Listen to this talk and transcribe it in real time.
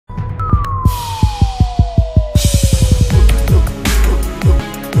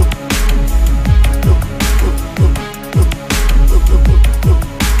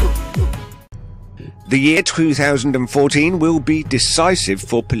The year 2014 will be decisive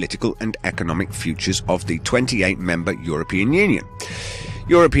for political and economic futures of the 28-member European Union.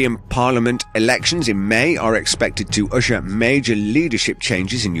 European Parliament elections in May are expected to usher major leadership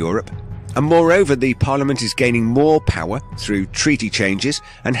changes in Europe, and moreover the Parliament is gaining more power through treaty changes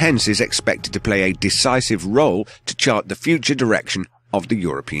and hence is expected to play a decisive role to chart the future direction of the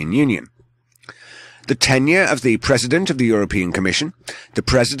European Union. The tenure of the President of the European Commission, the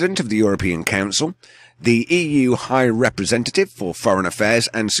President of the European Council, the EU High Representative for Foreign Affairs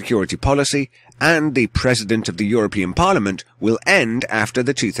and Security Policy, and the President of the European Parliament will end after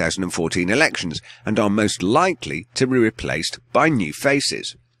the 2014 elections and are most likely to be replaced by new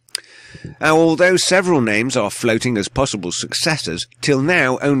faces. Now, although several names are floating as possible successors, till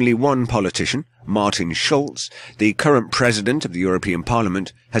now only one politician, Martin Schulz, the current President of the European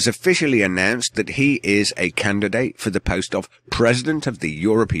Parliament, has officially announced that he is a candidate for the post of President of the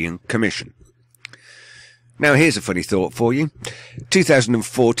European Commission. Now here's a funny thought for you.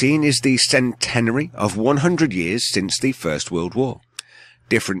 2014 is the centenary of 100 years since the First World War.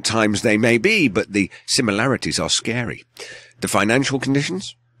 Different times they may be, but the similarities are scary. The financial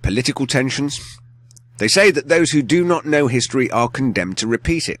conditions, political tensions. They say that those who do not know history are condemned to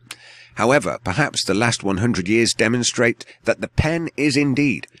repeat it. However, perhaps the last 100 years demonstrate that the pen is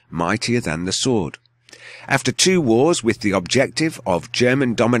indeed mightier than the sword. After 2 wars with the objective of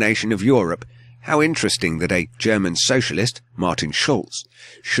German domination of Europe, how interesting that a German socialist, Martin Schulz,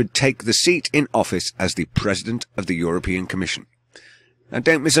 should take the seat in office as the President of the European Commission. Now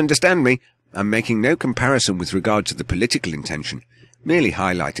don't misunderstand me, I'm making no comparison with regard to the political intention, merely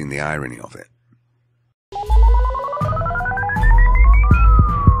highlighting the irony of it.